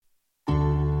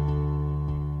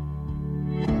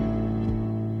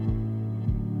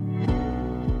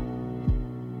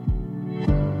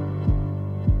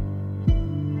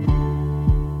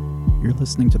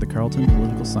listening to the Carleton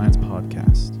Political Science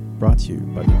Podcast, brought to you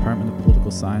by the Department of Political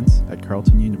Science at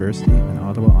Carleton University in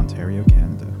Ottawa, Ontario,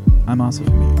 Canada. I'm Asif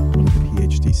Hamid, one of the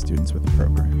PhD students with the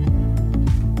program.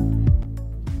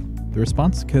 The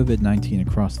response to COVID-19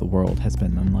 across the world has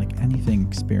been unlike anything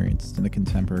experienced in the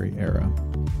contemporary era,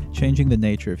 changing the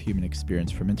nature of human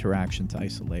experience from interaction to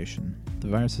isolation. The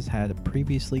virus has had a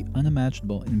previously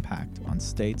unimaginable impact on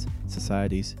states,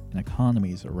 societies, and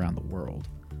economies around the world.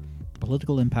 The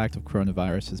political impact of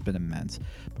coronavirus has been immense,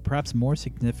 but perhaps more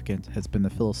significant has been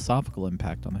the philosophical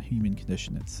impact on the human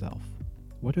condition itself.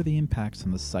 What are the impacts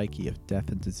on the psyche of death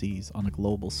and disease on a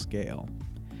global scale?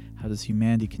 How does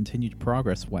humanity continue to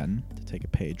progress when, to take a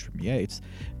page from Yeats,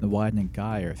 in the widening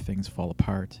gyre things fall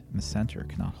apart and the center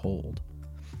cannot hold?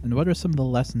 And what are some of the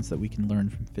lessons that we can learn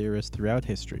from theorists throughout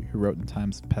history who wrote in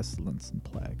times of pestilence and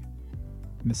plague?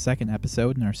 In the second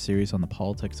episode in our series on the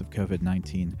politics of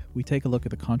COVID-19, we take a look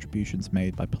at the contributions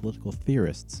made by political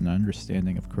theorists in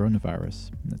understanding of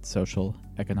coronavirus and its social,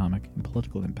 economic, and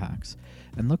political impacts,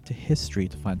 and look to history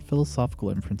to find philosophical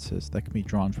inferences that can be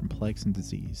drawn from plagues and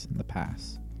disease in the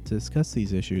past. To discuss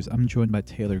these issues, I'm joined by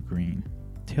Taylor Green.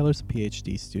 Taylor's a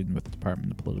PhD student with the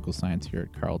Department of Political Science here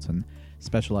at Carleton,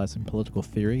 specializing in political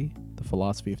theory, the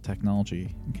philosophy of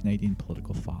technology, and Canadian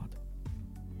political thought.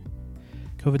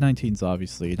 COVID-19 is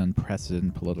obviously an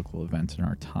unprecedented political event in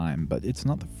our time, but it's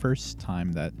not the first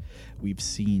time that we've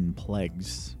seen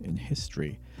plagues in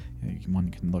history. One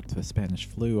can look to the Spanish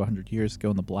flu 100 years ago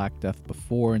and the Black Death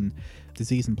before, and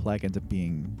disease and plague end up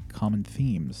being common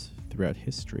themes throughout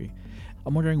history.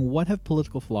 I'm wondering, what have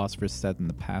political philosophers said in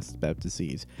the past about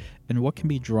disease, and what can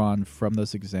be drawn from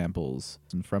those examples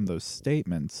and from those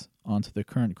statements onto the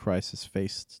current crisis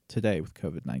faced today with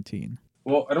COVID-19?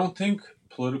 Well, I don't think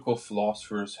political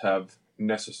philosophers have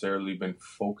necessarily been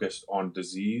focused on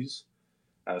disease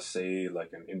as, say,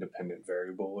 like an independent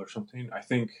variable or something. I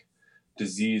think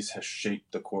disease has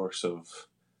shaped the course of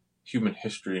human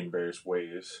history in various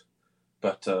ways.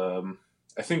 But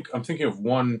I think I'm thinking of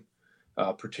one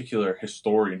particular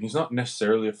historian. He's not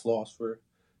necessarily a philosopher.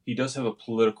 He does have a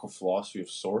political philosophy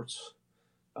of sorts.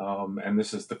 And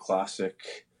this is the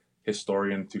classic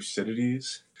historian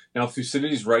Thucydides. Now,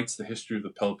 Thucydides writes the history of the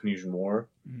Peloponnesian War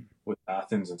with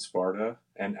Athens and Sparta.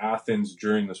 And Athens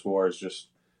during this war is just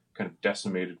kind of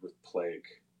decimated with plague.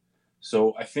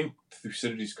 So I think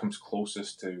Thucydides comes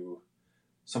closest to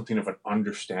something of an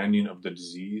understanding of the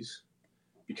disease,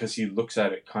 because he looks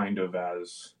at it kind of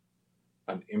as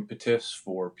an impetus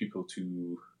for people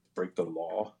to break the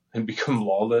law and become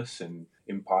lawless and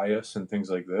impious and things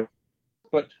like that.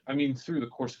 But I mean, through the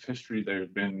course of history, there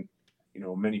have been,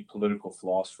 many political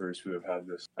philosophers who have had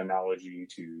this analogy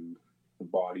to the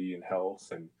body and health,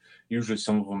 and usually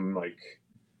some of them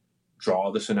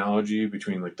draw this analogy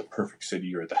between the perfect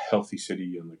city or the healthy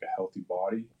city and a healthy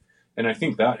body. And I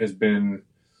think that has been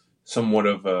somewhat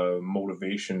of a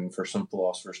motivation for some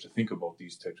philosophers to think about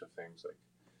these types of things, like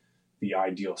the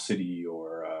ideal city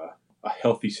or a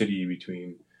healthy city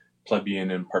between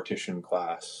plebeian and partition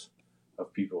class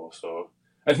of people. So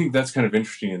I think that's kind of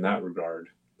interesting in that regard.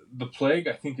 The plague,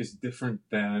 I think, is different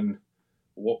than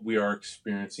what we are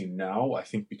experiencing now, I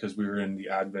think, because we're in the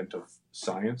advent of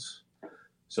science.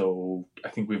 So I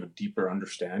think we have a deeper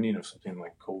understanding of something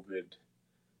like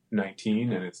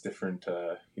COVID-19 and its different,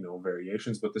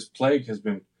 variations. But this plague has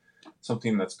been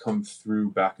something that's come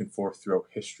through back and forth throughout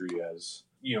history as,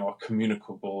 a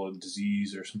communicable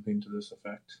disease or something to this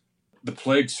effect. The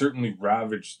plague certainly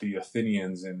ravaged the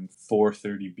Athenians in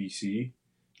 430 BC.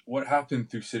 What happened,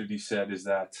 Thucydides said, is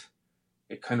that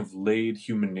it kind of laid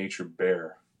human nature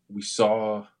bare. We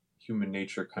saw human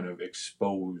nature kind of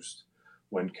exposed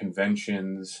when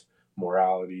conventions,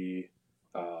 morality,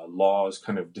 laws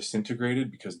kind of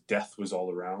disintegrated because death was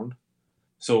all around.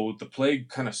 So the plague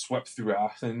kind of swept through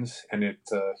Athens, and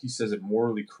he says it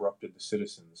morally corrupted the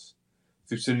citizens.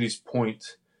 Thucydides'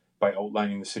 point, by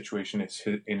outlining the situation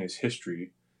in his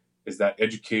history, is that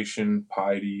education,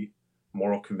 piety,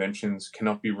 moral conventions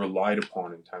cannot be relied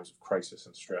upon in times of crisis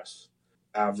and stress.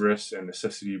 Avarice and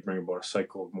necessity bring about a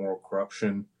cycle of moral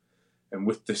corruption, and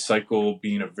with this cycle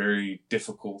being a very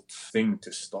difficult thing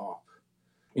to stop.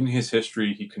 In his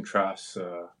history, he contrasts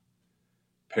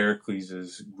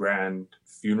Pericles' grand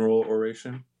funeral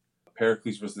oration.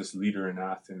 Pericles was this leader in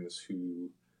Athens who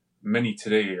many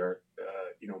today are,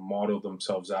 model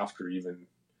themselves after, even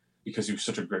because he was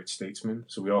such a great statesman.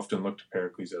 So we often look to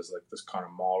Pericles as this kind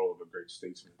of model of a great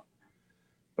statesman.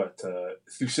 But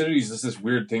Thucydides does this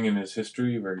weird thing in his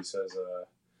history where he says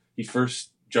he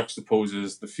first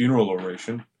juxtaposes the funeral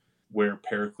oration, where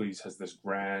Pericles has this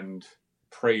grand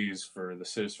praise for the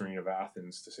citizenry of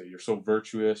Athens to say, you're so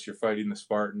virtuous, you're fighting the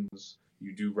Spartans,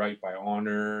 you do right by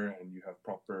honor and you have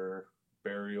proper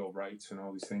burial rites and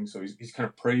all these things. So he's kind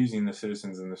of praising the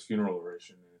citizens in this funeral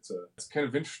oration. And it's kind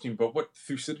of interesting. But what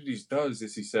Thucydides does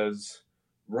is he says,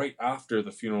 right after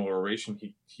the funeral oration,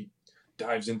 he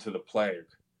dives into the plague.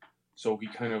 So he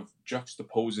kind of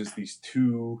juxtaposes these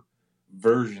two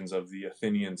versions of the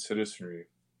Athenian citizenry.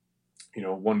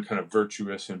 One kind of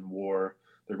virtuous in war.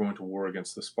 They're going to war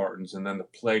against the Spartans, and then the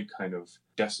plague kind of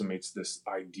decimates this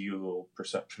ideal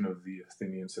perception of the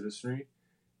Athenian citizenry.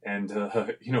 And,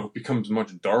 it becomes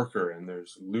much darker, and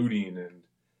there's looting, and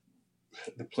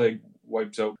the plague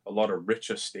wipes out a lot of rich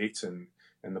estates, and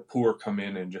the poor come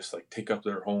in and just like take up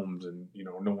their homes, and,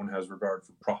 no one has regard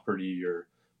for property or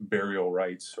burial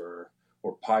rights or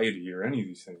piety or any of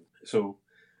these things. So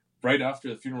right after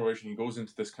the funeral oration, he goes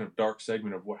into this kind of dark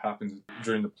segment of what happens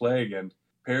during the plague, and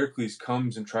Pericles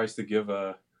comes and tries to give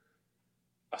a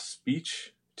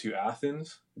speech to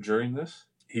Athens during this.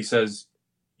 He says,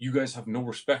 you guys have no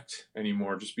respect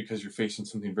anymore just because you're facing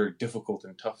something very difficult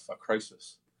and tough, a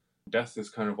crisis. Death is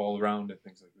kind of all around and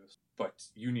things like this. But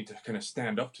you need to kind of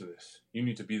stand up to this. You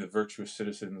need to be the virtuous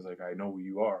citizens like I know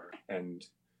you are. And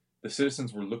the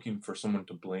citizens were looking for someone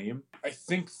to blame. I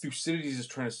think Thucydides is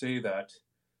trying to say that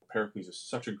Pericles is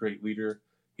such a great leader.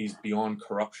 He's beyond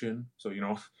corruption. So,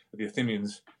 the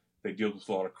Athenians, they deal with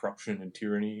a lot of corruption and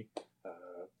tyranny.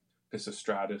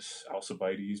 Pisistratus,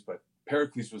 Alcibiades, but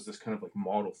Pericles was this kind of like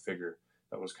model figure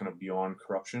that was kind of beyond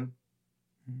corruption.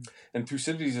 And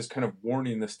Thucydides is kind of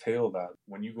warning this tale that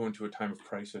when you go into a time of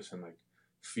crisis and like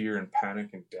fear and panic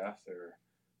and death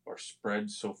are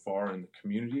spread so far in the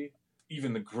community,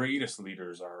 even the greatest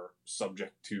leaders are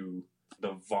subject to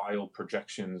the vile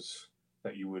projections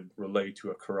that you would relay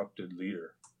to a corrupted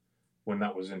leader when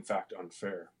that was in fact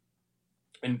unfair.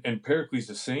 And Pericles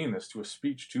is saying this to a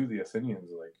speech to the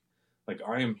Athenians, like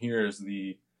I am here as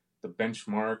the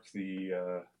benchmark,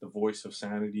 the voice of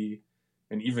sanity,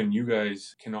 and even you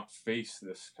guys cannot face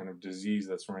this kind of disease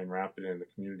that's running rampant in the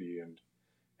community,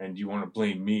 and you want to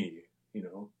blame me,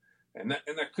 and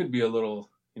that could be a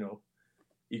little,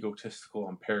 egotistical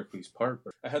on Pericles' part.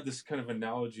 But I had this kind of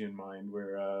analogy in mind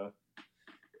where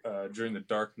during the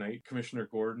Dark Knight, Commissioner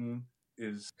Gordon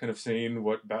is kind of saying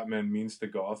what Batman means to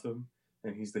Gotham,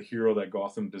 and he's the hero that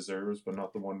Gotham deserves, but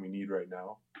not the one we need right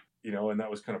now. And that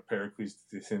was kind of Pericles to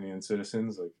the Athenian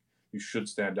citizens. Like, you should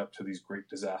stand up to these great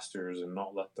disasters and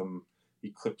not let them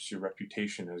eclipse your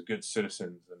reputation as good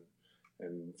citizens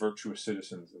and virtuous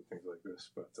citizens and things like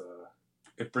this. But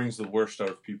it brings the worst out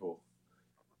of people,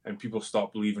 and people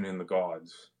stop believing in the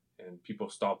gods, and people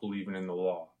stop believing in the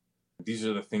law. These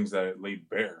are the things that it laid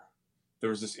bare.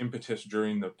 There was this impetus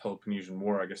during the Peloponnesian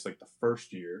War, I guess like the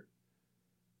first year,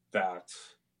 that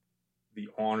the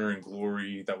honor and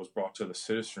glory that was brought to the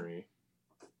citizenry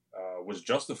was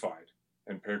justified,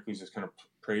 and Pericles is kind of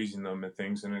praising them and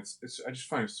things. And it's I just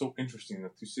find it so interesting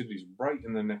that Thucydides, right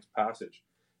in the next passage,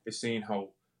 is saying how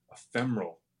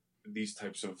ephemeral these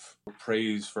types of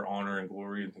praise for honor and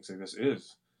glory and things like this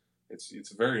is.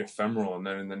 It's very ephemeral, and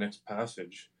then in the next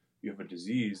passage, you have a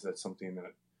disease that's something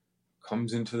that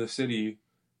comes into the city,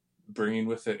 bringing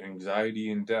with it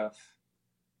anxiety and death,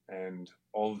 and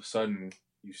all of a sudden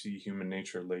you see human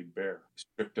nature laid bare,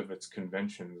 stripped of its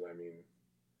conventions. I mean,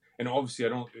 and obviously I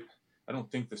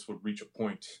don't think this would reach a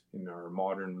point in our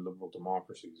modern liberal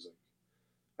democracies. Like,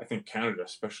 I think Canada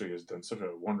especially has done such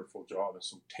a wonderful job and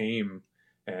so tame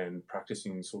and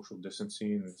practicing social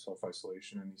distancing and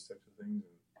self-isolation and these types of things.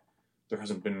 And there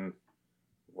hasn't been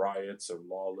riots or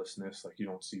lawlessness. Like, you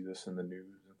don't see this in the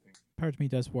news and things. Part of me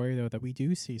does worry, though, that we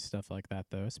do see stuff like that,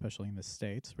 though, especially in the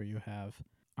States, where you have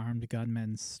armed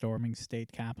gunmen storming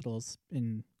state capitals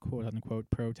in quote-unquote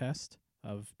protest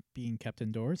of being kept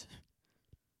indoors.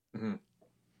 Mm-hmm.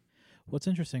 What's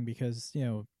interesting, because,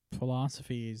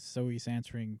 philosophy is always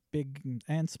answering big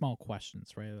and small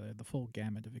questions, right? The full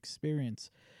gamut of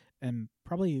experience. And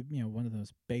probably, one of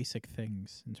those basic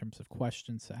things in terms of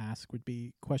questions to ask would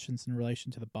be questions in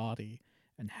relation to the body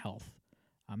and health.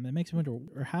 It makes me wonder,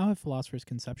 or how have philosophers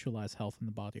conceptualized health in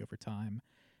the body over time,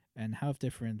 and how have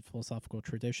different philosophical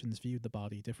traditions viewed the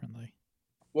body differently?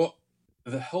 Well,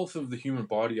 the health of the human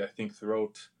body, I think,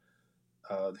 throughout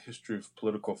the history of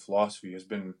political philosophy has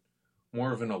been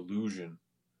more of an illusion.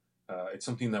 It's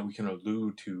something that we can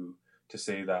allude to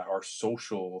say that our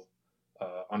social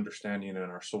understanding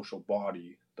and our social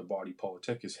body, the body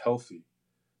politic, is healthy,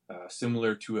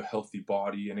 similar to a healthy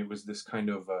body. And it was this kind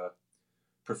of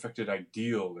perfected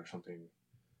ideal or something,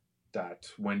 that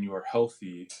when you are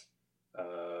healthy,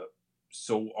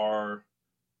 so are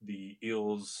the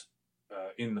ills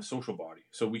in the social body.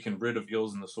 So we can rid of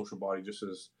ills in the social body just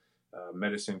as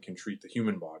medicine can treat the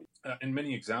human body. And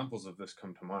many examples of this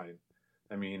come to mind.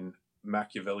 I mean,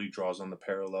 Machiavelli draws on the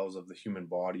parallels of the human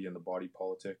body and the body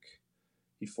politic.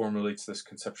 He formulates this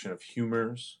conception of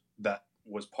humors that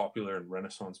was popular in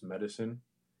Renaissance medicine,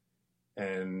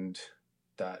 and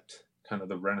that kind of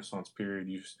the Renaissance period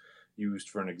used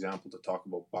for an example to talk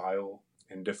about bile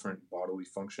and different bodily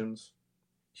functions.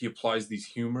 He applies these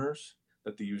humors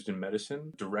that they used in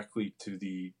medicine directly to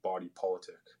the body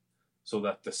politic, so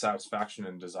that the satisfaction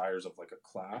and desires of like a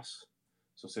class,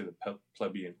 so say the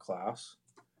plebeian class,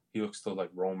 he looks to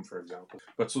like Rome, for example.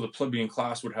 But so the plebeian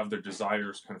class would have their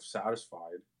desires kind of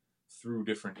satisfied through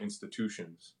different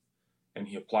institutions. And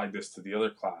he applied this to the other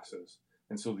classes.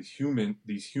 And so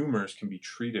these humors can be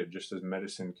treated just as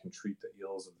medicine can treat the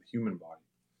ills of the human body.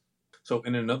 So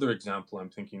in another example, I'm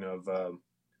thinking of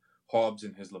Hobbes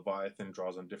in his Leviathan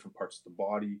draws on different parts of the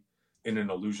body in an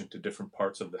allusion to different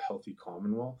parts of the healthy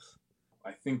commonwealth.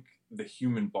 I think the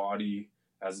human body,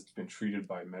 as it's been treated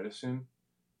by medicine,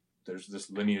 there's this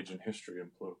lineage in history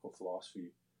and political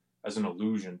philosophy as an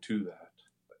allusion to that.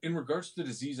 In regards to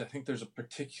disease, I think there's a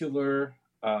particular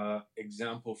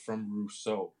example from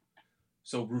Rousseau.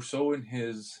 So Rousseau in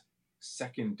his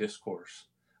second discourse,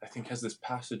 I think, has this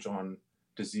passage on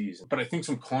disease. But I think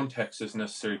some context is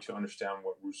necessary to understand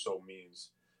what Rousseau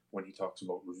means when he talks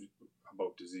about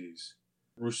disease.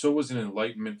 Rousseau was an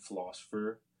Enlightenment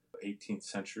philosopher, 18th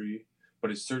century, but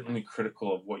is certainly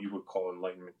critical of what you would call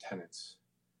Enlightenment tenets.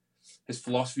 His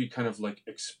philosophy kind of like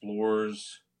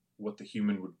explores what the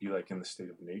human would be like in the state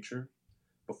of nature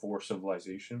before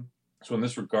civilization. So in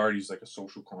this regard, he's like a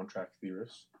social contract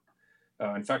theorist.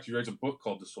 In fact, he writes a book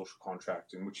called The Social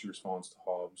Contract, in which he responds to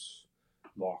Hobbes,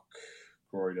 Locke,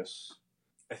 Grotius.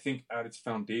 I think at its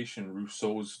foundation,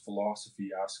 Rousseau's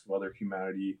philosophy asks whether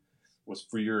humanity was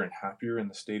freer and happier in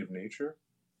the state of nature.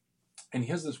 And he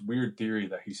has this weird theory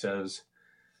that he says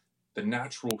the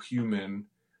natural human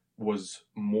was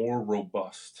more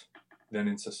robust than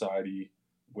in society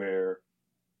where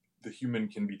the human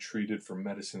can be treated for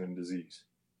medicine and disease.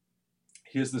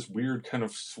 He has this weird kind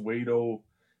of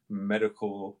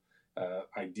pseudo-medical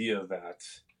idea that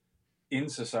in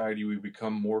society we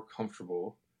become more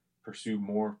comfortable, pursue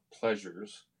more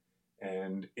pleasures,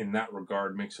 and in that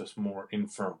regard makes us more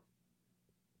infirm.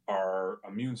 Our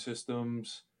immune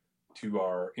systems, to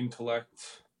our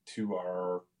intellect, to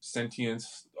our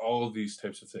sentience, all of these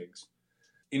types of things.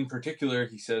 In particular,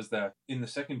 he says that in the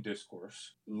second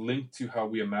discourse, linked to how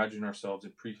we imagine ourselves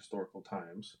in prehistorical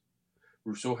times,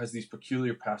 Rousseau has these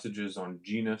peculiar passages on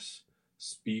genus,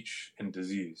 speech, and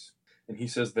disease. And he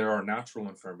says there are natural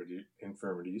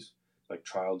infirmities like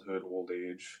childhood, old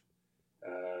age,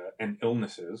 and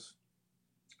illnesses,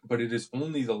 but it is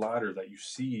only the latter that you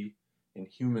see in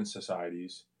human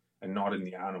societies and not in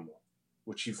the animal,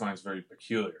 which he finds very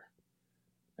peculiar.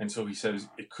 And so he says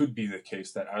it could be the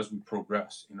case that as we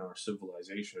progress in our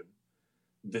civilization,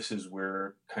 this is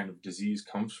where kind of disease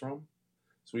comes from.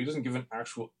 So he doesn't give an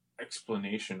actual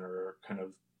explanation or kind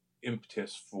of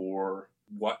impetus for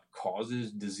what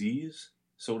causes disease,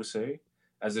 so to say,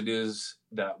 as it is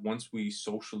that once we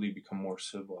socially become more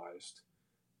civilized,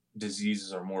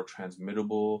 diseases are more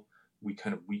transmittable, we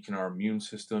kind of weaken our immune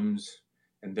systems,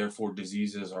 and therefore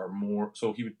diseases are more.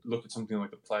 So he would look at something like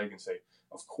the plague and say,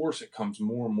 of course it comes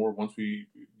more and more once we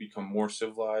become more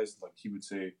civilized. Like he would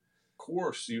say, of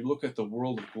course, you look at the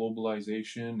world of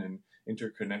globalization and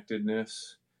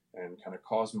interconnectedness and kind of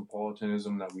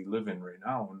cosmopolitanism that we live in right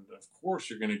now, and of course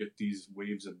you're going to get these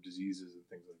waves of diseases and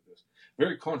things like this.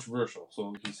 Very controversial.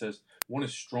 So he says, one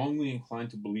is strongly inclined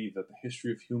to believe that the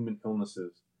history of human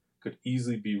illnesses could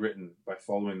easily be written by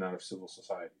following that of civil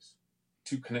societies.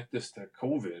 To connect this to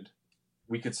COVID,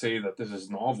 we could say that this is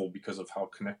novel because of how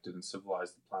connected and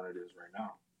civilized the planet is right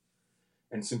now.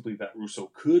 And simply that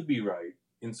Rousseau could be right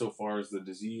insofar as the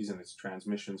disease and its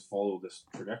transmissions follow this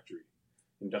trajectory.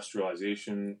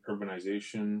 Industrialization,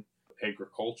 urbanization,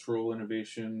 agricultural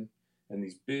innovation, and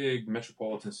these big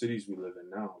metropolitan cities we live in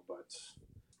now. But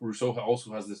Rousseau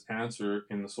also has this answer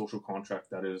in The Social Contract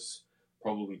that is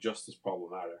probably just as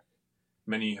problematic.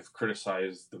 Many have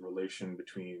criticized the relation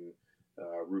between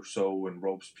Rousseau and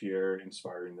Robespierre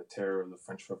inspiring the terror of the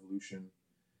French Revolution.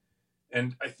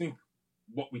 And I think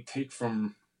what we take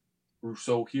from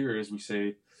Rousseau here is we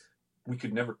say we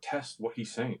could never test what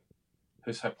he's saying.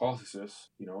 His hypothesis,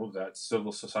 that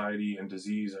civil society and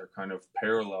disease are kind of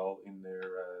parallel in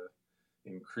their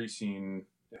increasing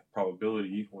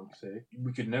probability, one could say.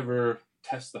 We could never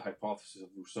test the hypothesis of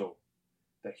Rousseau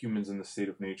that humans in the state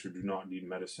of nature do not need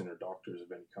medicine or doctors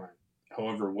of any kind.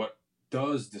 However, what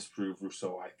does disprove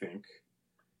Rousseau, I think,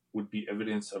 would be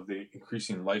evidence of the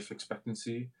increasing life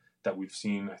expectancy that we've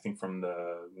seen, I think, from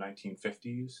the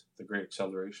 1950s, the Great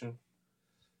Acceleration,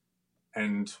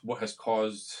 and what has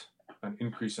caused an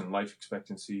increase in life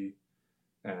expectancy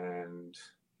and,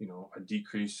 a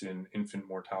decrease in infant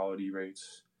mortality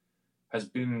rates has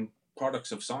been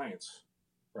products of science,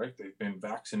 right? They've been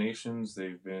vaccinations,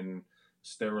 they've been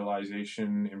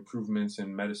sterilization, improvements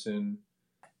in medicine.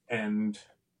 And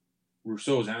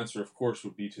Rousseau's answer, of course,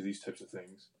 would be to these types of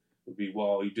things, would be,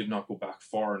 well, you did not go back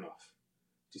far enough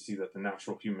to see that the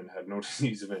natural human had no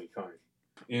disease of any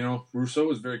kind.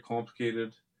 Rousseau is very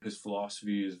complicated. His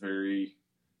philosophy is very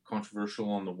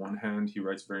controversial on the one hand. He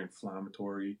writes very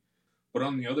inflammatory. But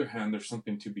on the other hand, there's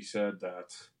something to be said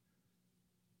that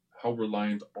how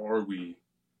reliant are we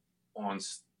on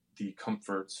the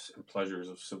comforts and pleasures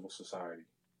of civil society?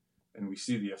 And we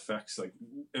see the effects, like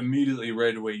immediately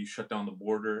right away you shut down the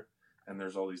border and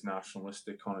there's all these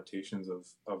nationalistic connotations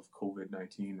of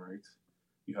COVID-19, right?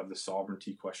 You have the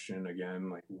sovereignty question again,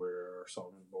 like where are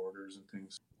sovereign borders and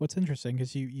things. What's interesting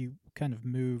is you kind of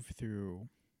move through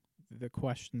the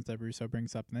questions that Rousseau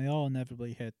brings up, and they all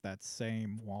inevitably hit that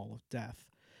same wall of death.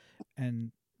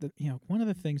 And one of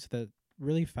the things that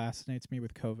really fascinates me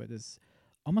with COVID is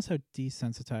almost how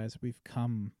desensitized we've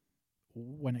come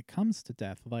when it comes to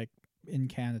death. Like in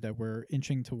Canada, we're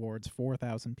inching towards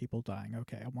 4,000 people dying.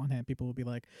 Okay, on one hand, people will be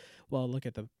like, well, look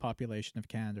at the population of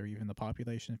Canada, or even the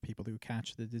population of people who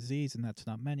catch the disease, and that's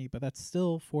not many, but that's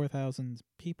still 4,000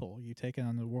 people. You take it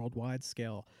on a worldwide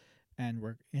scale, and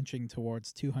we're inching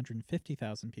towards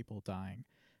 250,000 people dying.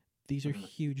 These are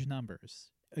huge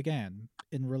numbers. Again,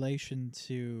 in relation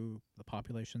to the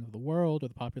population of the world, or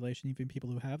the population even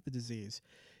people who have the disease,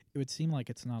 it would seem like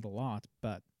it's not a lot,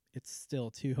 but it's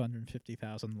still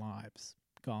 250,000 lives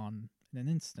gone in an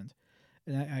instant.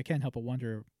 And I can't help but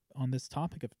wonder, on this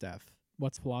topic of death,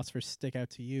 what philosophers stick out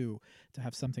to you to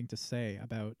have something to say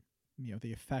about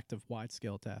the effect of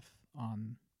wide-scale death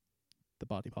on the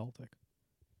body politic?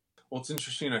 Well, it's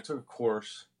interesting. I took a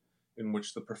course in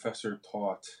which the professor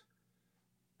taught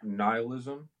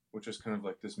nihilism, which is kind of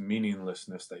like this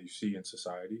meaninglessness that you see in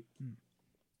society,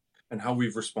 and how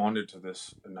we've responded to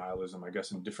this nihilism, I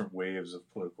guess, in different waves of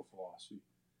political philosophy.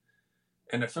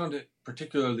 And I found it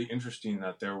particularly interesting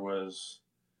that there was,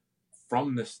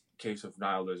 from this case of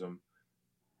nihilism,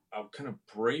 a kind of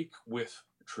break with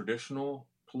traditional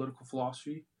political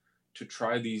philosophy to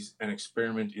try these and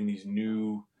experiment in these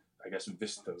new, I guess,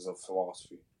 vistas of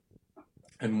philosophy.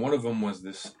 And one of them was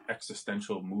this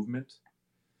existential movement.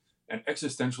 And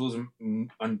existentialism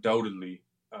undoubtedly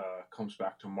comes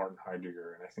back to Martin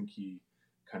Heidegger, and I think he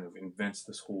kind of invents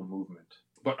this whole movement.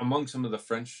 But among some of the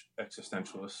French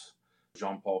existentialists,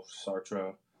 Jean-Paul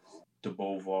Sartre, de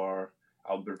Beauvoir,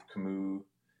 Albert Camus,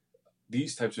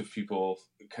 these types of people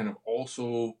kind of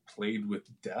also played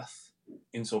with death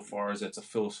insofar as it's a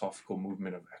philosophical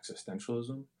movement of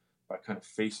existentialism. By kind of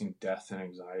facing death and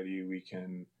anxiety, we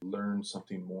can learn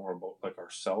something more about like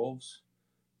ourselves,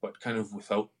 but kind of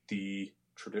without the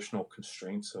traditional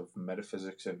constraints of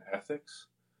metaphysics and ethics.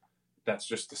 That's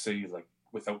just to say, like,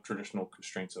 without traditional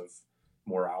constraints of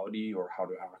morality or how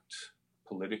to act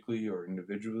politically or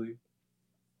individually.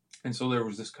 And so there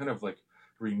was this kind of like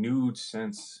renewed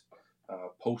sense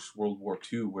post-World War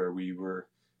II where we were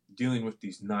dealing with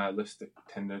these nihilistic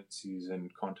tendencies in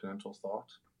continental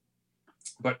thought.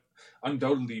 But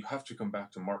undoubtedly, you have to come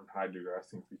back to Martin Heidegger, I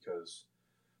think, because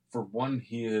for one,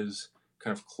 he is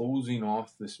kind of closing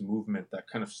off this movement that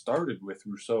kind of started with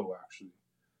Rousseau, actually,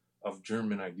 of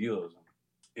German idealism,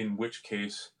 in which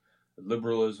case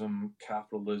liberalism,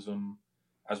 capitalism,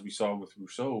 as we saw with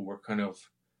Rousseau, were kind of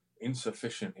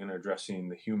insufficient in addressing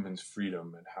the human's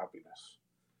freedom and happiness.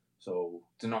 So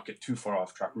to not get too far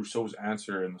off track, Rousseau's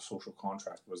answer in The Social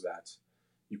Contract was that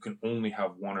you can only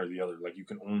have one or the other. Like, you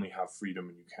can only have freedom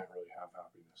and you can't really have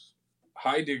happiness.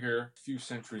 Heidegger, a few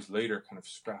centuries later, kind of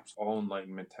scraps all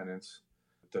Enlightenment tenets,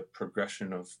 the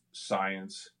progression of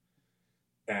science,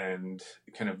 and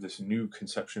kind of this new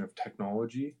conception of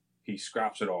technology. He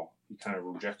scraps it all. He kind of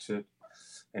rejects it.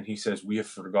 And he says, we have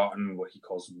forgotten what he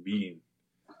calls being.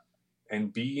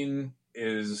 And being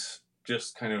is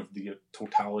just kind of the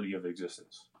totality of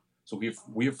existence. So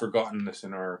we have forgotten this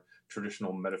in our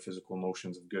traditional metaphysical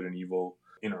notions of good and evil,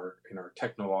 in our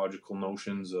technological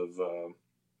notions of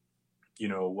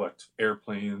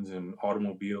airplanes and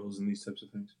automobiles and these types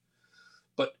of things.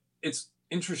 But it's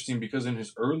interesting because in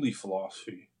his early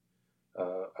philosophy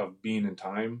of Being in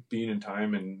Time in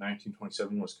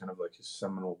 1927 was kind of like his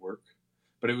seminal work.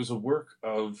 But it was a work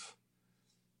of,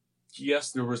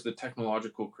 yes, there was the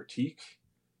technological critique,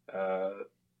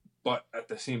 but at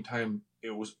the same time,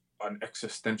 it was an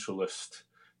existentialist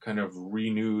kind of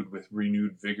renewed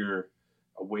vigor,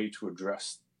 a way to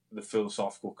address the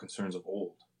philosophical concerns of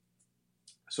old.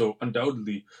 So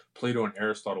undoubtedly, Plato and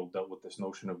Aristotle dealt with this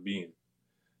notion of being,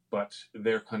 but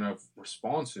their kind of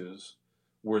responses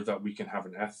were that we can have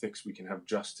an ethics, we can have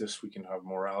justice, we can have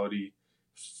morality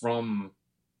from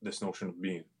this notion of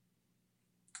being.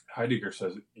 Heidegger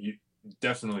says you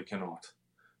definitely cannot.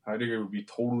 Heidegger would be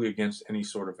totally against any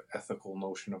sort of ethical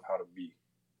notion of how to be.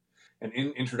 And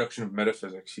in Introduction of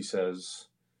Metaphysics, he says,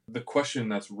 the question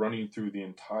that's running through the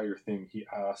entire thing, he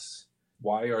asks,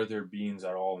 why are there beings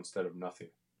at all instead of nothing?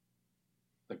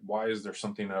 Like, why is there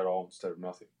something at all instead of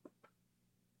nothing?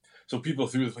 So people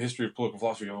through the history of political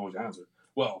philosophy always answer,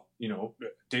 well,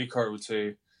 Descartes would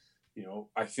say,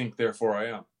 I think, therefore I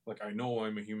am. Like, I know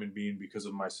I'm a human being because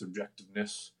of my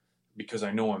subjectiveness, because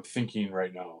I know I'm thinking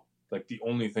right now. Like, the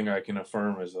only thing I can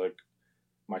affirm is, like,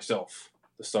 myself,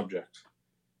 the subject.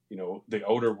 The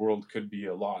outer world could be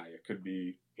a lie. It could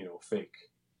be,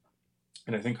 fake.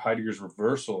 And I think Heidegger's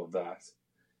reversal of that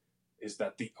is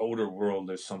that the outer world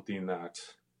is something that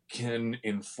can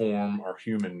inform our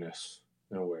humanness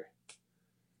in a way.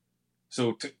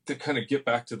 So to kind of get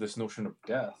back to this notion of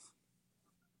death,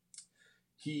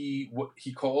 what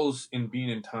he calls in Being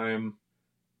and Time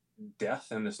death,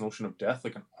 and this notion of death,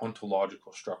 like an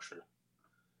ontological structure.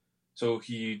 So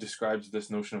he describes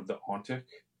this notion of the ontic.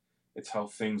 It's how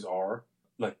things are.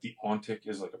 Like the ontic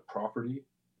is like a property.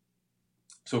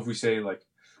 So if we say like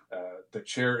the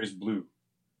chair is blue,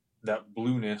 that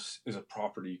blueness is a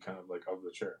property kind of like of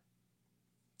the chair.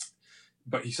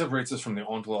 But he separates this from the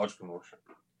ontological notion.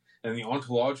 And the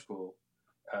ontological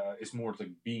is more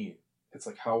like being. It's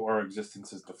like how our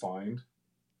existence is defined.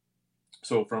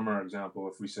 So from our example,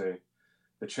 if we say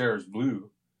the chair is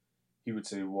blue, he would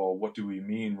say, well, what do we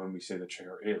mean when we say the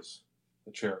chair is?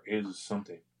 The chair is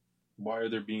something. Why are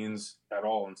there beings at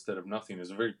all instead of nothing?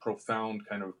 Is a very profound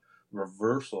kind of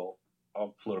reversal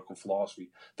of political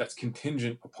philosophy that's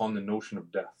contingent upon the notion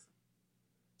of death.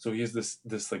 So he has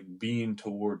this like being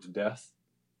towards death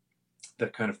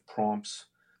that kind of prompts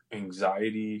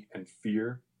anxiety and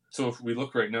fear. So if we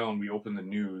look right now and we open the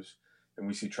news and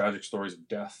we see tragic stories of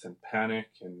death and panic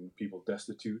and people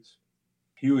destitute,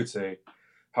 he would say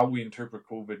how we interpret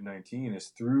COVID-19 is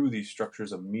through these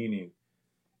structures of meaning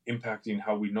impacting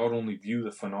how we not only view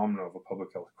the phenomena of a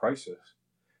public health crisis,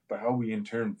 but how we in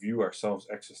turn view ourselves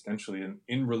existentially and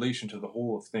in relation to the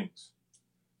whole of things,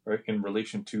 right? In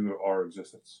relation to our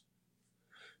existence.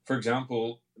 For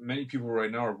example, many people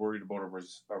right now are worried about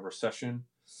a recession,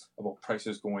 about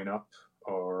prices going up,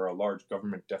 or a large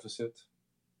government deficit.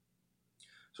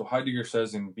 So Heidegger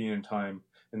says in Being and Time,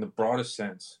 in the broadest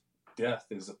sense, death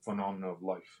is a phenomenon of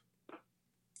life.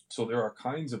 So there are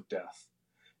kinds of death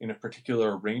in a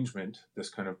particular arrangement, this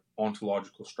kind of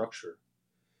ontological structure,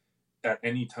 at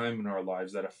any time in our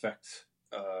lives that affect,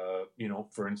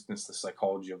 for instance, the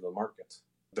psychology of the market,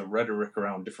 the rhetoric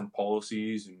around different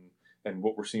policies and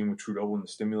what we're seeing with Trudeau in the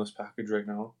stimulus package right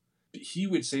now. He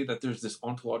would say that there's this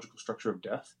ontological structure of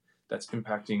death that's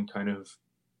impacting kind of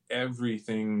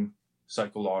everything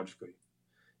psychologically.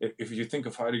 If you think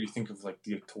of Heidegger, you think of like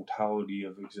the totality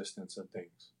of existence and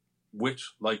things,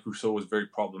 which, like Rousseau, is very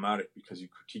problematic because you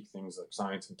critique things like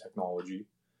science and technology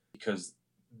because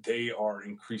they are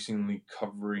increasingly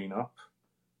covering up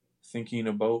thinking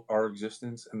about our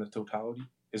existence and the totality,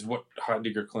 is what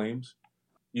Heidegger claims.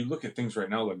 You look at things right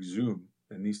now like Zoom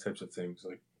and these types of things,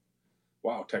 like,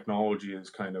 wow, technology is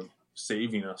kind of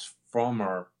saving us from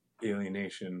our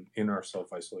alienation in our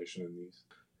self-isolation in these.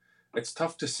 It's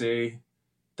tough to say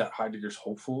that Heidegger's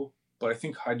hopeful, but I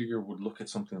think Heidegger would look at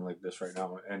something like this right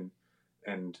now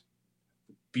and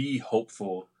be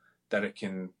hopeful that it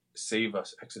can save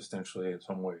us existentially in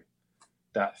some way.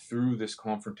 That through this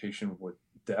confrontation with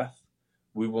death,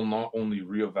 we will not only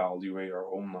reevaluate our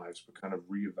own lives, but kind of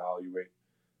reevaluate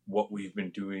what we've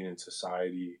been doing in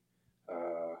society,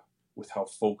 with how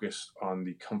focused on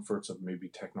the comforts of maybe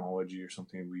technology or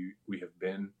something we have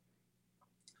been.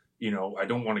 I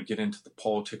don't want to get into the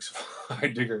politics of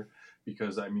Heidegger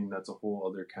because, that's a whole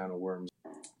other can of worms.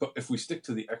 But if we stick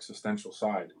to the existential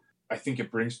side, I think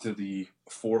it brings to the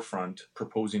forefront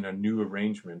proposing a new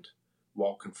arrangement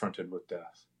while confronted with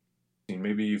death.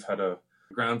 Maybe you've had a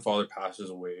grandfather passes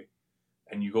away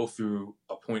and you go through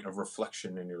a point of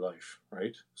reflection in your life,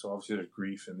 right? So obviously there's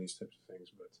grief and these types of things,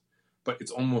 but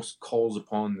it's almost calls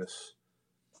upon this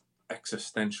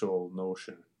existential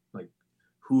notion. Like,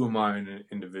 who am I as an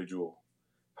individual?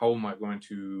 How am I going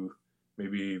to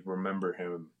maybe remember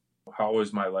him? How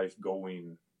is my life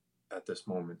going at this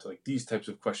moment? Like, these types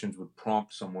of questions would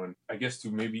prompt someone, I guess,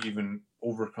 to maybe even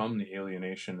overcome the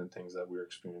alienation and things that we're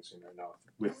experiencing right now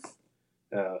with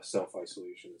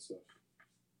self-isolation and stuff.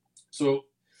 So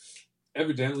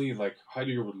evidently, like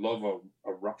Heidegger would love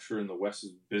a rupture in the West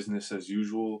as business as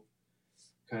usual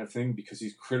kind of thing because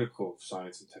he's critical of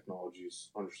science and technology's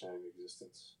understanding of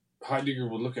existence. Heidegger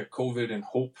would look at COVID and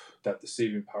hope that the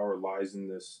saving power lies in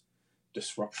this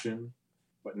disruption.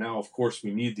 But now, of course,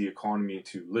 we need the economy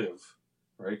to live,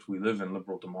 right? We live in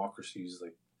liberal democracies.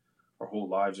 Like our whole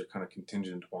lives are kind of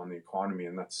contingent upon the economy,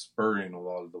 and that's spurring a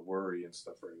lot of the worry and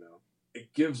stuff right now.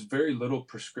 It gives very little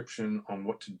prescription on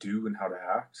what to do and how to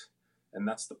act, and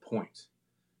that's the point.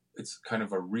 It's kind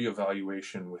of a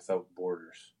reevaluation without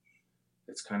borders.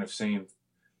 It's kind of saying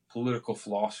political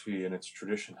philosophy and its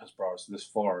tradition has brought us this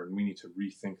far, and we need to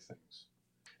rethink things.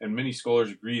 And many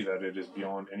scholars agree that it is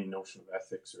beyond any notion of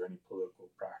ethics or any political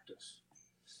practice.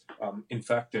 In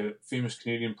fact, a famous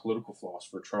Canadian political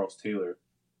philosopher, Charles Taylor,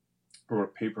 wrote a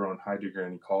paper on Heidegger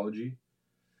and ecology,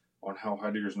 on how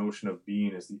Heidegger's notion of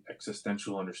being is the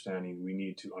existential understanding we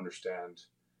need to understand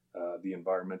the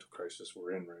environmental crisis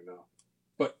we're in right now.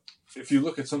 But if you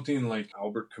look at something like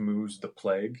Albert Camus' The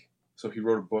Plague, so he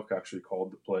wrote a book actually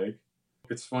called The Plague.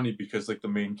 It's funny because like the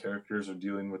main characters are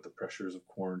dealing with the pressures of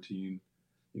quarantine,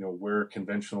 where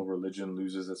conventional religion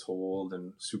loses its hold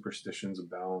and superstitions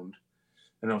abound.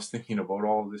 And I was thinking about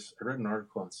all this. I read an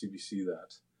article on CBC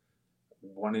that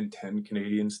 1 in 10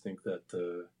 Canadians think that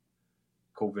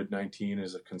COVID-19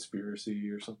 is a conspiracy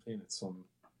or something. It's some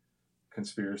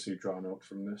conspiracy drawn out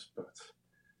from this, but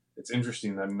it's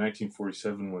interesting that in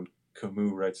 1947, when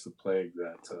Camus writes The Plague,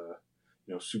 that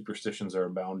superstitions are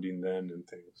abounding then and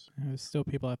things. There's still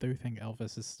people out there who think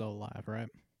Elvis is still alive, right?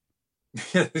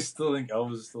 Yeah, they still think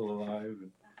Elvis is still alive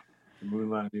and the moon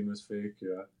landing was fake.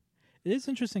 Yeah. It is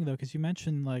interesting though, because you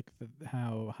mentioned like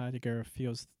how Heidegger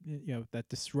feels, that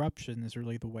disruption is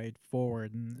really the way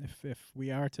forward, and if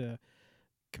we are to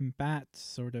combat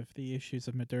sort of the issues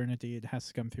of modernity, it has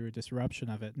to come through a disruption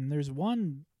of it. And there's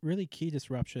one really key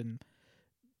disruption,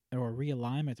 or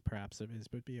realignment, perhaps it is,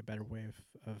 would be a better way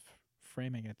of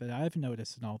framing it, that I've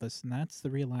noticed in all this, and that's the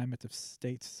realignment of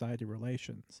state-society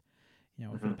relations.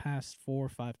 Over the past 4 or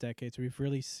 5 decades, we've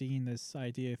really seen this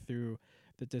idea through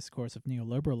the discourse of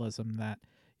neoliberalism that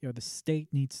the state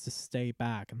needs to stay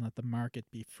back and let the market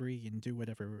be free and do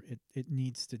whatever it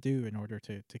needs to do in order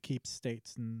to keep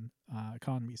states and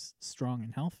economies strong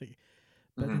and healthy.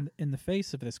 But in the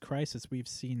face of this crisis, we've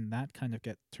seen that kind of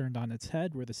get turned on its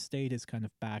head, where the state is kind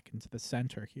of back into the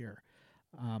center here.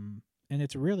 And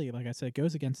it's really, like I said, it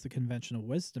goes against the conventional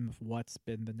wisdom of what's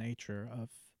been the nature of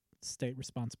state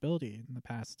responsibility in the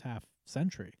past half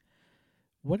century.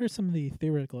 What are some of the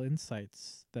theoretical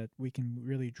insights that we can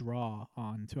really draw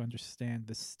on to understand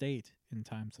the state in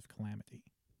times of calamity?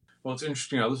 Well, it's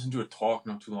interesting. I listened to a talk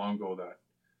not too long ago that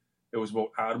it was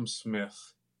about Adam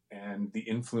Smith and the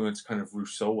influence kind of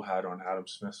Rousseau had on Adam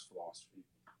Smith's philosophy.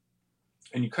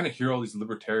 And you kind of hear all these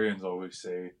libertarians always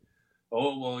say,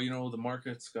 oh, well, the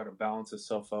market's got to balance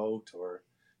itself out, or,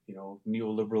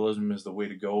 neoliberalism is the way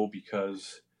to go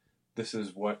because this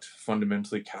is what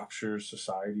fundamentally captures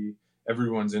society.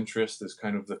 Everyone's interest is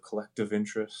kind of the collective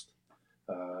interest.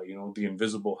 The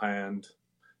invisible hand,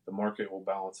 the market will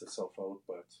balance itself out.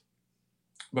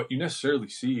 But you necessarily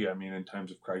see, in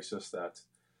times of crisis, that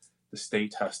the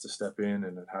state has to step in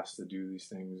and it has to do these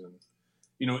things. And,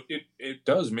 it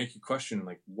does make you question,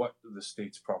 like, what the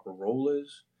state's proper role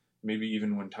is, maybe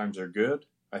even when times are good.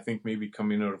 I think maybe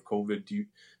coming out of COVID, do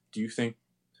you think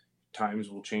times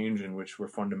will change in which we're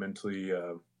fundamentally,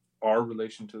 our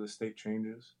relation to the state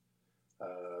changes?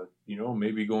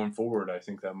 Maybe going forward, I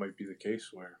think that might be the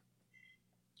case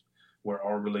where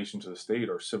our relation to the state,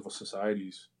 or civil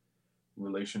society's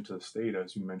relation to the state,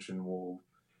 as you mentioned, will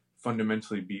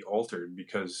fundamentally be altered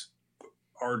because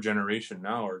our generation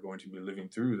now are going to be living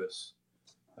through this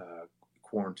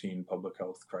quarantine public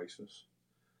health crisis.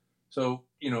 So,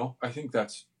 I think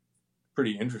that's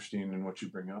pretty interesting in what you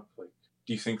bring up. Like,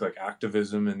 do you think like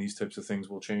activism and these types of things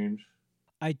will change?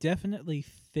 I definitely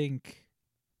think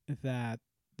that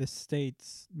the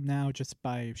states now, just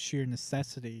by sheer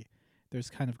necessity, there's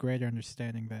kind of greater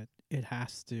understanding that it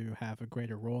has to have a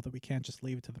greater role, that we can't just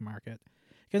leave it to the market.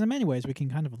 Because in many ways, we can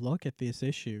kind of look at this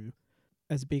issue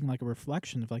as being like a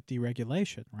reflection of like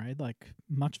deregulation, right? Like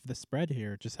much of the spread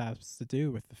here just has to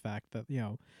do with the fact that,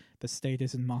 the state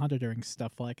isn't monitoring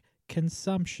stuff like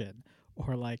consumption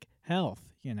or like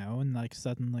health, and like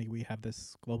suddenly we have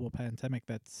this global pandemic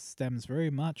that stems very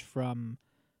much from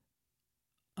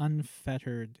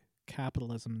unfettered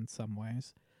capitalism in some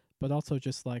ways, but also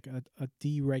just like a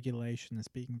deregulation as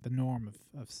being the norm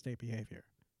of state behavior.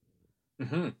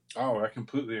 Oh, I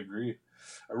completely agree.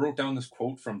 I wrote down this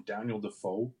quote from Daniel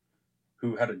Defoe,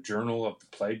 who had a journal of the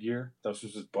plague year. That was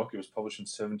his book. It was published in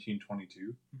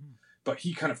 1722. But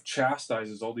he kind of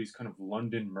chastises all these kind of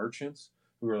London merchants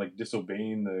who are like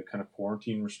disobeying the kind of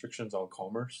quarantine restrictions on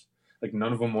commerce. Like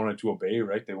none of them wanted to obey,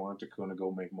 right? They wanted to kind of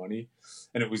go make money,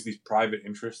 and it was these private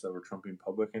interests that were trumping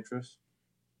public interests.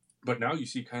 But now you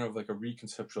see kind of like a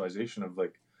reconceptualization of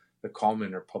like the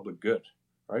common or public good,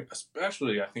 right?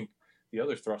 Especially, I think the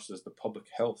other thrust is the public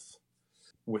health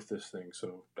with this thing.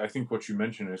 So I think what you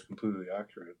mentioned is completely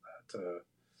accurate. That,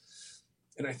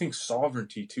 and I think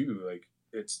sovereignty too. Like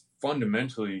it's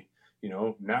fundamentally,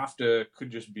 NAFTA could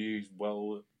just be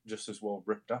just as well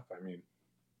ripped up. I mean,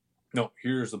 no,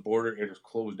 here's the border. It is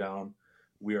closed down.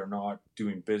 We are not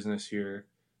doing business here.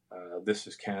 This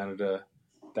is Canada.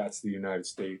 That's the United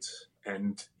States.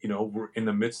 And, we're in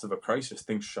the midst of a crisis.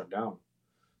 Things shut down.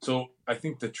 So I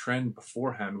think the trend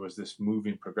beforehand was this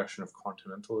moving progression of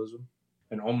continentalism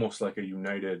and almost like a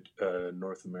united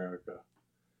North America.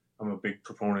 I'm a big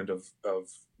proponent of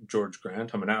George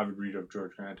Grant. I'm an avid reader of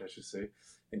George Grant, I should say.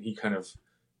 And he kind of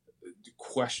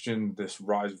questioned this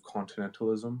rise of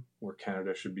continentalism where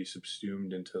Canada should be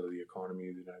subsumed into the economy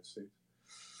of the United States.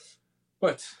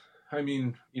 But I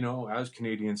mean, as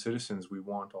Canadian citizens, we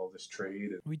want all this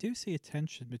trade. We do see a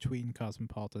tension between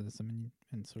cosmopolitanism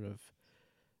and sort of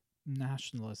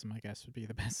nationalism, I guess would be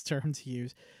the best term to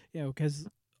use. Because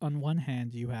on one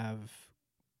hand, you have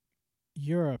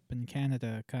Europe and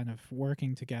Canada kind of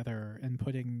working together and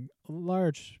putting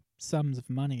large sums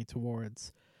of money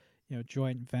towards,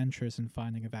 joint ventures in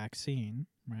finding a vaccine,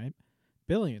 right?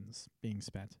 Billions being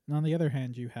spent. And on the other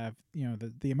hand, you have,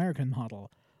 the American model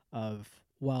of,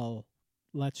 well,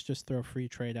 let's just throw free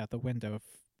trade out the window.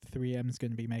 If 3M's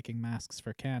going to be making masks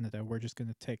for Canada, we're just going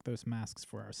to take those masks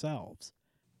for ourselves.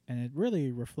 And it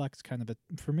really reflects kind of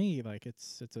for me, like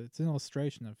it's an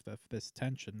illustration of this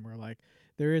tension where like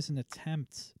there is an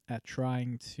attempt at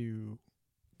trying to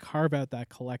carve out that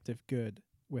collective good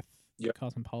with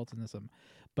cosmopolitanism.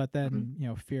 But then,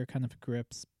 fear kind of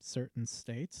grips certain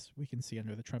states. We can see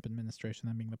under the Trump administration,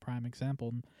 that being the prime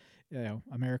example.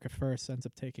 America First ends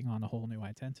up taking on a whole new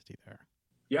identity there.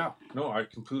 Yeah, no, I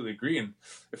completely agree. And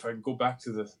if I go back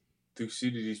to the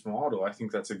Thucydides model, I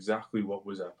think that's exactly what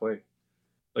was at play.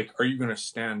 Like, are you going to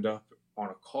stand up on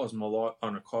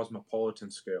a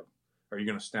cosmopolitan scale? Are you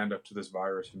going to stand up to this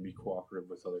virus and be cooperative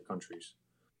with other countries?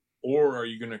 Or are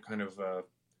you going to kind of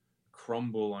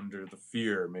crumble under the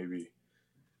fear, maybe,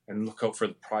 and look out for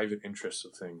the private interests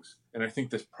of things? And I think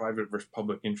this private versus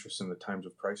public interest in the times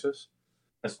of crisis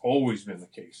has always been the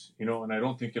case, and I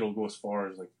don't think it'll go as far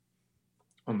as like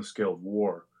on the scale of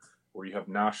war, where you have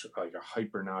like a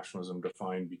hyper nationalism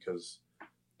defined because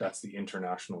that's the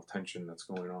international tension that's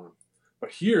going on.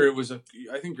 But here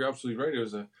I think you're absolutely right. It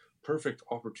was a perfect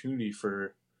opportunity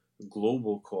for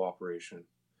global cooperation.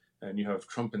 And you have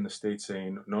Trump in the States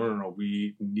saying, no,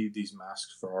 we need these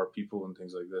masks for our people and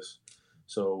things like this.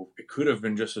 So it could have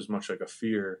been just as much like a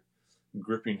fear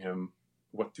gripping him,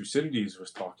 what Thucydides was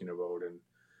talking about, and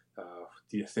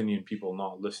the Athenian people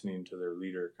not listening to their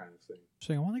leader kind of thing.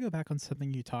 So I want to go back on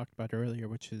something you talked about earlier,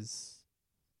 which is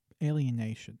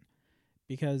alienation.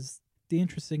 Because the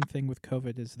interesting thing with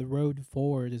COVID is the road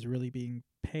forward is really being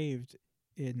paved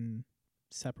in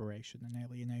separation and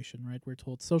alienation, right? We're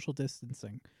told social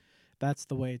distancing. That's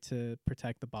the way to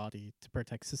protect the body, to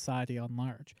protect society on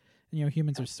large. And,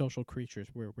 humans are social creatures.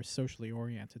 We're socially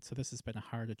oriented. So this has been a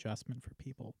hard adjustment for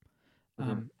people.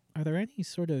 Are there any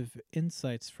sort of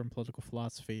insights from political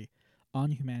philosophy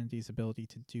on humanity's ability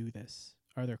to do this?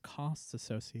 Are there costs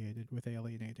associated with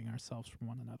alienating ourselves from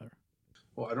one another?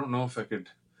 Well, I don't know if I could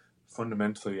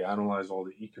fundamentally analyze all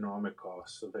the economic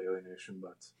costs of alienation,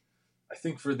 but I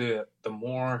think for the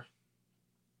more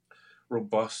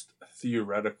robust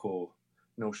theoretical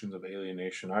notions of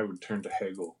alienation, I would turn to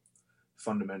Hegel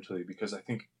fundamentally, because I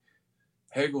think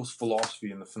Hegel's philosophy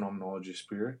in the phenomenology of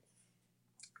spirit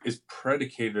is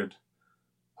predicated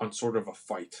on sort of a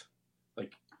fight.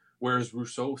 Like, whereas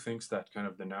Rousseau thinks that kind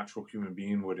of the natural human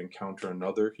being would encounter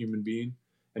another human being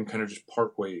and kind of just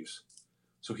part ways.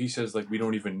 So he says, like, we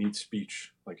don't even need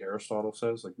speech. Like Aristotle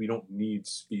says, like, we don't need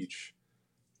speech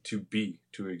to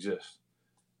exist.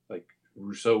 Like,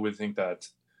 Rousseau would think that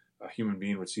a human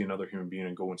being would see another human being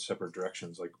and go in separate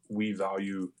directions. Like, we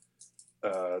value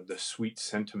the sweet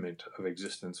sentiment of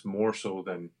existence more so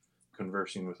than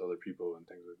conversing with other people and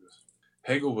things like this.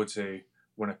 Hegel would say,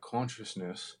 when a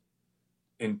consciousness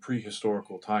in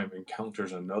prehistorical time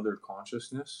encounters another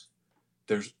consciousness,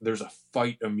 there's a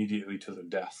fight immediately to the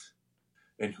death.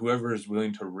 And whoever is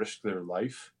willing to risk their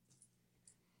life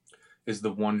is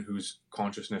the one whose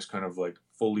consciousness kind of like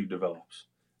fully develops.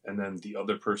 And then the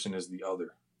other person is the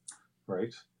other,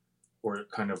 right? Or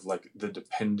kind of like the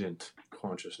dependent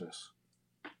consciousness.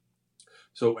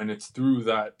 So, and it's through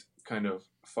that kind of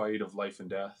fight of life and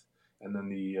death, and then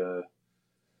the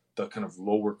kind of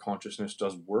lower consciousness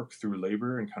does work through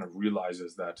labor and kind of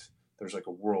realizes that there's like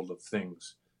a world of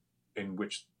things in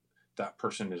which that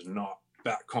person is not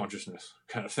that consciousness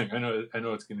kind of thing. I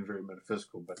know it's getting very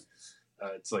metaphysical, but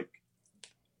it's like,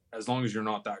 as long as you're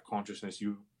not that consciousness,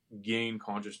 you gain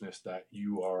consciousness that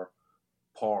you are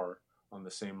par on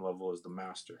the same level as the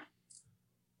master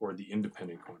or the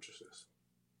independent consciousness.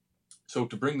 So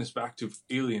to bring this back to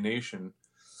alienation,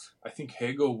 I think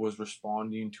Hegel was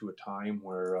responding to a time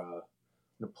where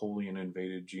Napoleon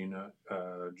invaded Gina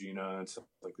and stuff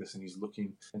like this, and he's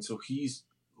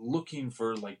looking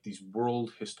for like these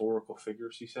world historical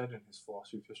figures, he said in his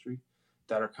philosophy of history,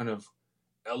 that are kind of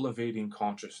elevating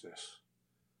consciousness.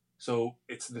 So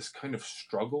it's this kind of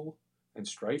struggle and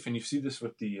strife, and you see this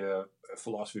with the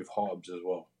philosophy of Hobbes as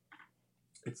well.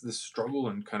 It's this struggle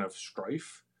and kind of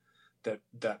strife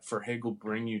that for Hegel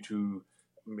bring you to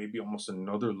maybe almost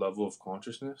another level of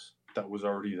consciousness that was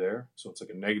already there. So it's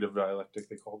like a negative dialectic,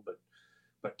 they called,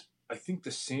 but I think the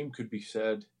same could be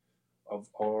said of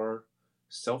our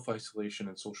self-isolation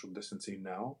and social distancing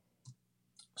now.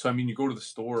 So I mean, you go to the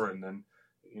store and then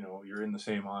you're in the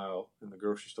same aisle in the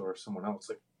grocery store as someone else.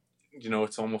 Like,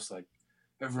 it's almost like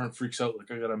everyone freaks out, like,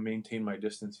 I gotta maintain my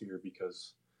distance here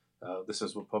because this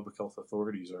is what public health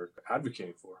authorities are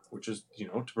advocating for, which is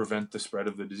to prevent the spread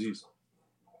of the disease.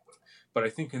 But I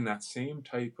think in that same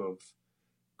type of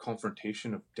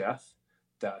confrontation of death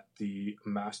that the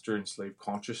master and slave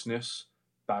consciousness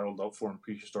battled out for in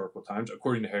prehistorical times,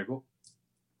 according to Hegel,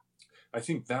 I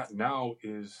think that now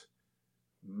is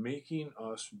making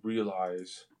us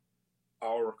realize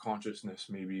our consciousness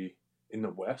maybe in the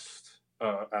West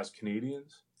as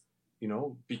Canadians,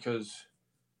 because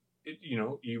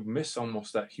you miss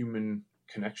almost that human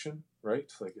connection, right?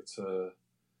 Like it's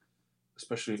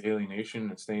especially alienation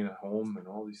and staying at home and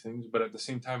all these things. But at the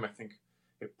same time, I think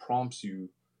it prompts you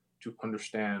to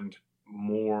understand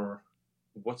more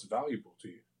what's valuable to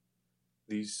you.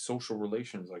 These social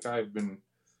relations, like I've been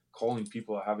calling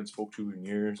people I haven't spoke to in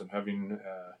years. I'm having,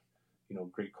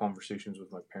 great conversations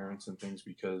with my parents and things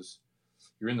because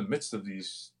you're in the midst of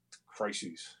these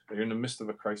crises. You're in the midst of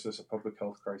a crisis, a public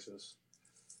health crisis,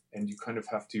 and you kind of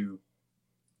have to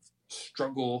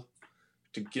struggle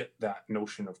to get that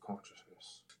notion of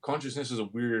consciousness. Consciousness is a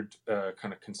weird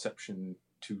kind of conception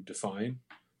to define,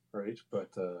 right?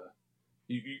 But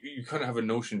you kind of have a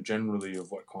notion generally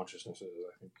of what consciousness is.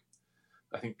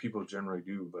 I think people generally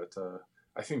do, but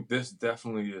I think this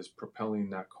definitely is propelling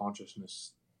that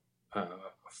consciousness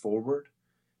forward,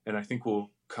 and I think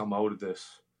we'll come out of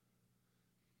this.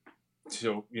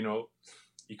 So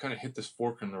you kind of hit this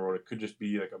fork in the road. It could just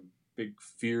be like a big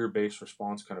fear-based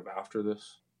response kind of after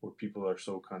this, where people are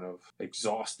so kind of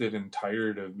exhausted and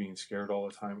tired of being scared all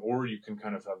the time, or you can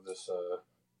kind of have this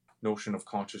notion of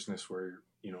consciousness where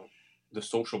the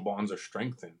social bonds are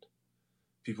strengthened.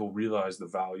 People realize the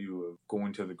value of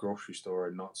going to the grocery store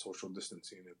and not social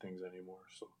distancing and things anymore.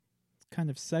 So kind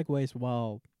of segues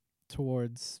well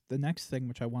towards the next thing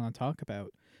which I want to talk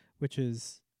about, which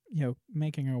is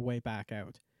making our way back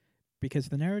out, because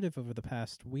the narrative over the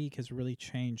past week has really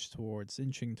changed towards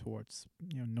inching towards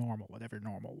normal, whatever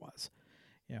normal was.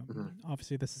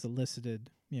 Obviously this has elicited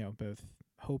both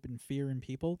hope and fear in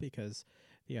people, because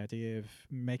the idea of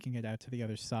making it out to the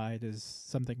other side is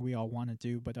something we all want to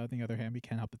do, but on the other hand, we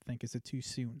can't help but think, is it too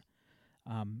soon?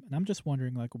 And I'm just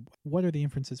wondering, like, what are the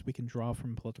inferences we can draw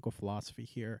from political philosophy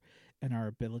here and our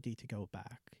ability to go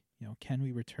back? Can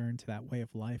we return to that way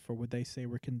of life, or would they say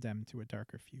we're condemned to a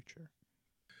darker future?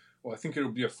 Well, I think it'll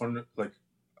be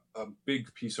a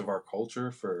big piece of our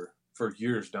culture for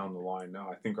years down the line. Now,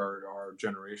 I think our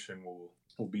generation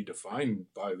will be defined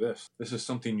by this. This is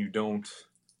something you don't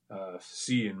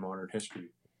see in modern history.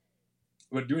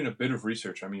 But doing a bit of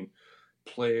research, I mean,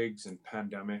 plagues and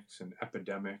pandemics and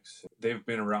epidemics, they've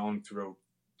been around throughout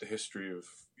the history of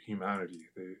humanity.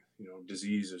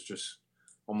 Disease is just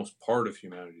almost part of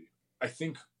humanity. I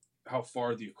think how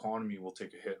far the economy will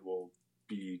take a hit will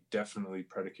be definitely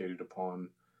predicated upon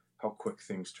how quick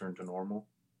things turn to normal.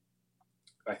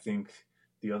 I think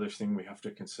the other thing we have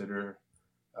to consider,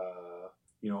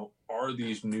 are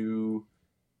these new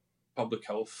public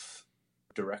health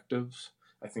directives?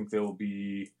 I think they will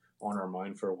be on our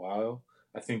mind for a while.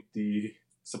 I think the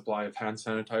supply of hand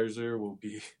sanitizer will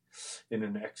be in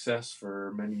an excess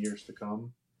for many years to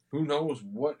come. Who knows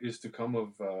what is to come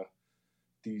of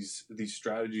these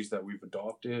strategies that we've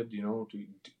adopted?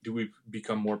 Do we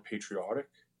become more patriotic?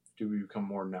 Do we become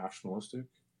more nationalistic?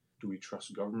 Do we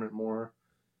trust government more?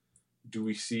 Do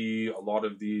we see a lot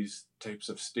of these types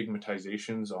of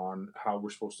stigmatizations on how we're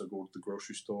supposed to go to the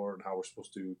grocery store and how we're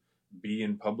supposed to be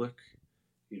in public?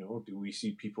 Do we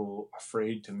see people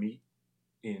afraid to meet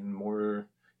in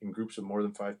groups of more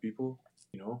than 5 people?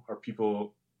 Are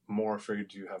people more afraid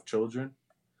to have children?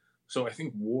 So I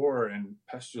think war and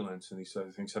pestilence and these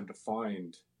other things have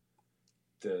defined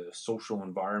the social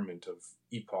environment of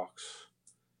epochs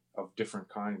of different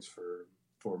kinds for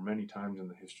many times in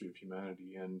the history of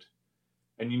humanity. And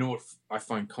what I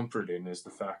find comfort in is the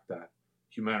fact that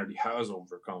humanity has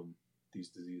overcome these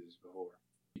diseases before,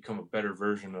 become a better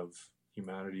version of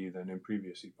humanity than in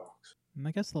previous epochs. And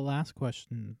I guess the last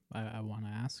question I want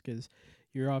to ask is,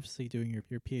 you're obviously doing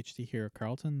your PhD here at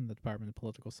Carleton, the Department of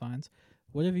Political Science.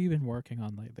 What have you been working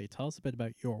on lately? Tell us a bit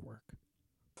about your work.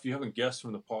 If you haven't guessed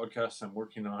from the podcast, I'm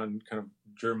working on kind of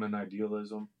German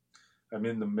idealism. I'm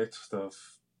in the midst of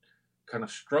kind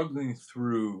of struggling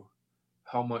through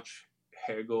how much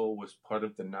Hegel was part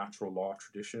of the natural law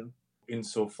tradition,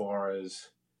 insofar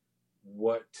as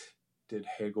what did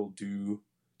Hegel do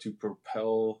to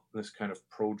propel this kind of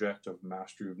project of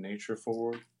mastery of nature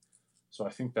forward. So I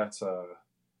think that's a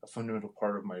fundamental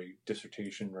part of my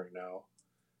dissertation right now.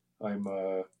 I'm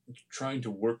trying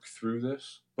to work through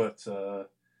this, but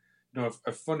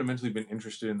I've fundamentally been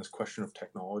interested in this question of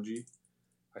technology,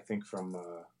 I think from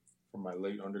my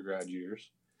late undergrad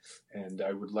years, and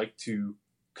I would like to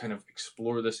kind of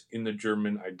explore this in the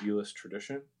German idealist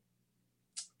tradition,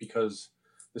 because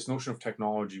this notion of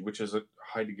technology, which is a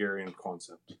Heideggerian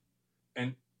concept,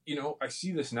 and I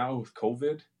see this now with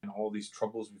COVID and all these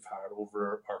troubles we've had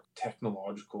over our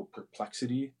technological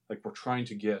perplexity. Like, we're trying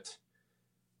to get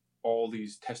all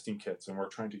these testing kits and we're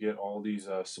trying to get all these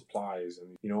supplies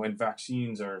and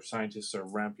vaccines. Our scientists are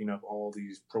ramping up all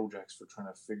these projects for trying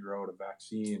to figure out a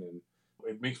vaccine, and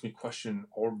it makes me question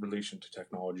our relation to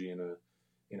technology in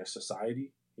a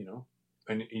society,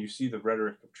 and you see the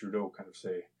rhetoric of Trudeau kind of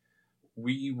say,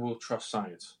 we will trust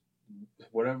science,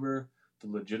 whatever the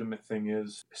legitimate thing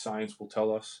is, science will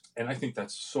tell us. And I think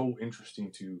that's so interesting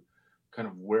to kind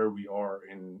of where we are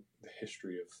in the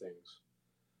history of things.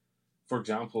 For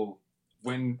example,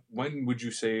 when would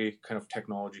you say kind of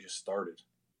technology has started?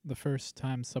 The first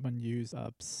time someone used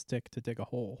a stick to dig a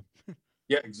hole.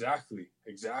 Yeah, exactly,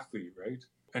 right?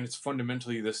 And it's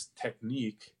fundamentally this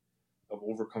technique of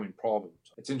overcoming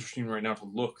problems. It's interesting right now to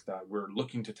look that we're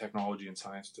looking to technology and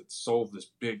science to solve this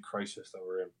big crisis that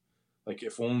we're in. Like,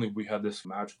 if only we had this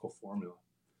magical formula.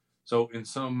 So in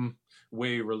some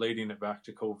way, relating it back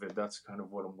to COVID, that's kind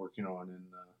of what I'm working on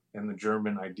in the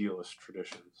German idealist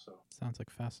tradition. So sounds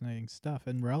like fascinating stuff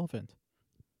and relevant.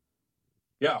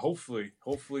 Yeah, hopefully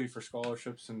for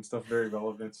scholarships and stuff, very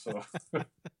relevant. So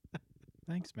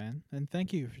Thanks, man, and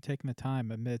thank you for taking the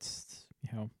time amidst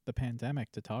the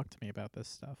pandemic to talk to me about this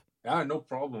stuff. Yeah, no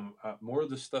problem. More of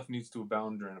this stuff needs to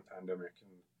abound during a pandemic, and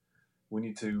we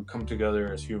need to come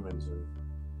together as humans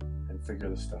and figure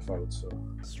this stuff out. So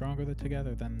stronger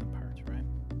together than apart, right?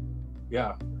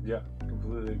 Yeah,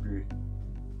 completely agree.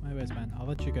 Anyways, man, I'll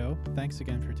let you go. Thanks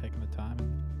again for taking the time.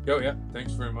 Yeah,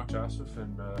 thanks very much, Asif,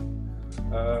 and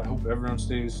I hope everyone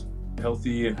stays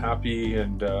healthy and happy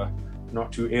and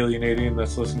not too alienating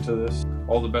that's listening to this.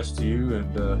 All the best to you,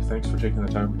 and thanks for taking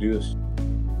the time to do this.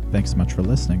 Thanks so much for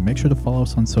listening. Make sure to follow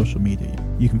us on social media.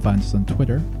 You can find us on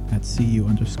Twitter at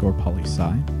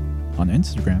 @cu_polysci, on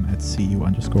Instagram at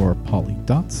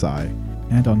 @cu_poly.sci,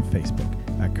 and on Facebook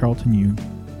at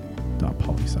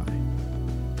carltonu.polysci.